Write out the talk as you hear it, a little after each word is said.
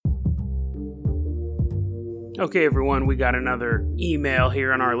Okay, everyone, we got another email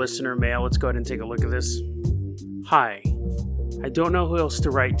here on our listener mail. Let's go ahead and take a look at this. Hi. I don't know who else to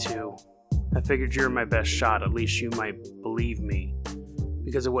write to. I figured you're my best shot. At least you might believe me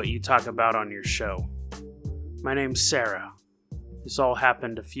because of what you talk about on your show. My name's Sarah. This all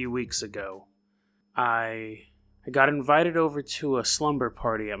happened a few weeks ago. I got invited over to a slumber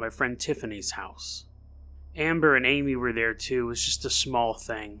party at my friend Tiffany's house. Amber and Amy were there too. It was just a small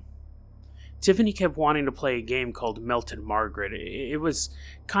thing. Tiffany kept wanting to play a game called Melted Margaret. It was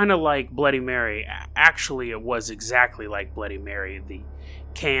kind of like Bloody Mary. Actually, it was exactly like Bloody Mary. The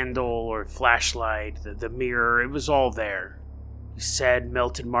candle or flashlight, the mirror, it was all there. You said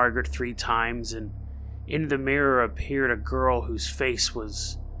Melted Margaret 3 times, and in the mirror appeared a girl whose face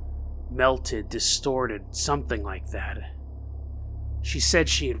was melted, distorted, something like that. She said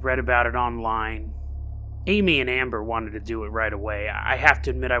she had read about it online. Amy and Amber wanted to do it right away. I have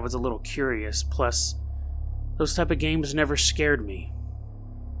to admit I was a little curious, plus those type of games never scared me.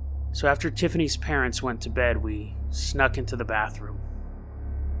 So after Tiffany's parents went to bed, we snuck into the bathroom.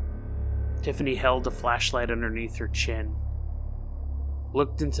 Tiffany held a flashlight underneath her chin,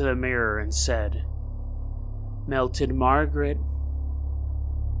 looked into the mirror and said, "Melted Margaret,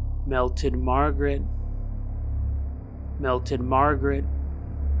 Melted Margaret, Melted Margaret."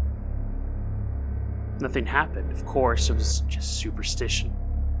 Nothing happened. Of course, it was just superstition.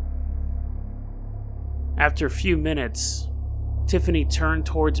 After a few minutes, Tiffany turned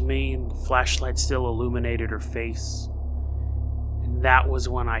towards me and the flashlight still illuminated her face. And that was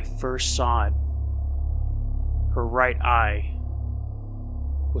when I first saw it. Her right eye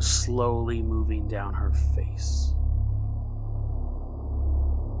was slowly moving down her face.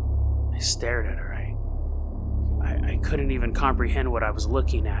 I stared at her. I couldn't even comprehend what I was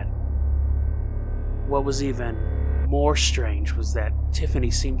looking at. What was even more strange was that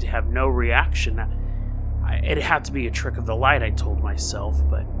Tiffany seemed to have no reaction. It had to be a trick of the light, I told myself,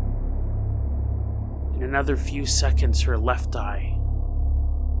 but in another few seconds, her left eye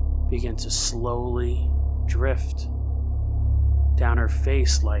began to slowly drift down her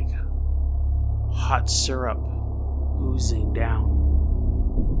face like hot syrup oozing down.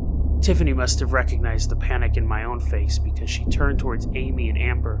 Tiffany must have recognized the panic in my own face because she turned towards Amy and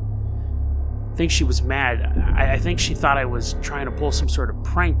Amber. I think she was mad. I think she thought I was trying to pull some sort of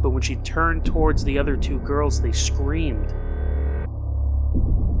prank, but when she turned towards the other 2 girls, they screamed.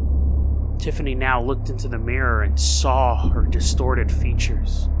 Tiffany now looked into the mirror and saw her distorted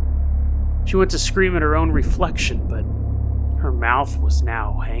features. She went to scream at her own reflection, but her mouth was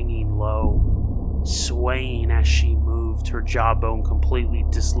now hanging low, swaying as she moved, her jawbone completely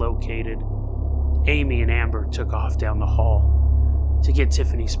dislocated. Amy and Amber took off down the hall to get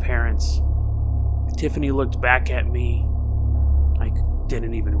Tiffany's parents. Tiffany looked back at me. I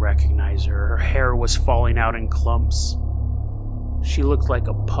didn't even recognize her. Her hair was falling out in clumps. She looked like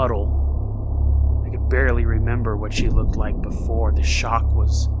a puddle. I could barely remember what she looked like before. The shock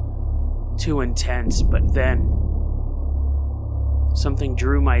was too intense, but then something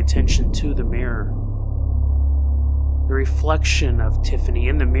drew my attention to the mirror. The reflection of Tiffany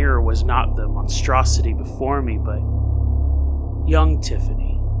in the mirror was not the monstrosity before me, but young Tiffany.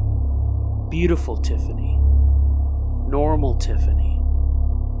 Beautiful Tiffany, normal Tiffany,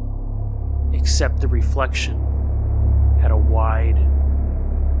 except the reflection had a wide,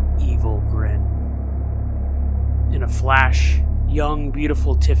 evil grin. In a flash, young,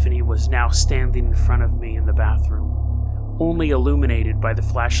 beautiful Tiffany was now standing in front of me in the bathroom, only illuminated by the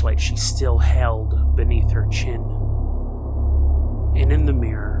flashlight she still held beneath her chin. And in the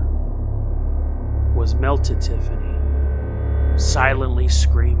mirror was melted Tiffany, silently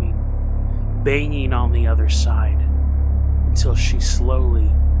screaming, banging on the other side until she slowly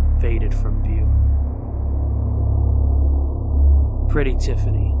faded from view. Pretty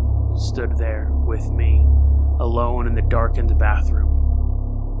Tiffany stood there with me, alone in the darkened bathroom.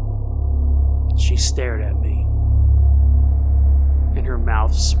 She stared at me, and her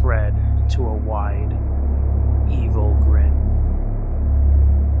mouth spread into a wide, evil grin.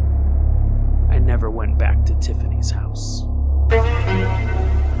 I never went back to Tiffany's house.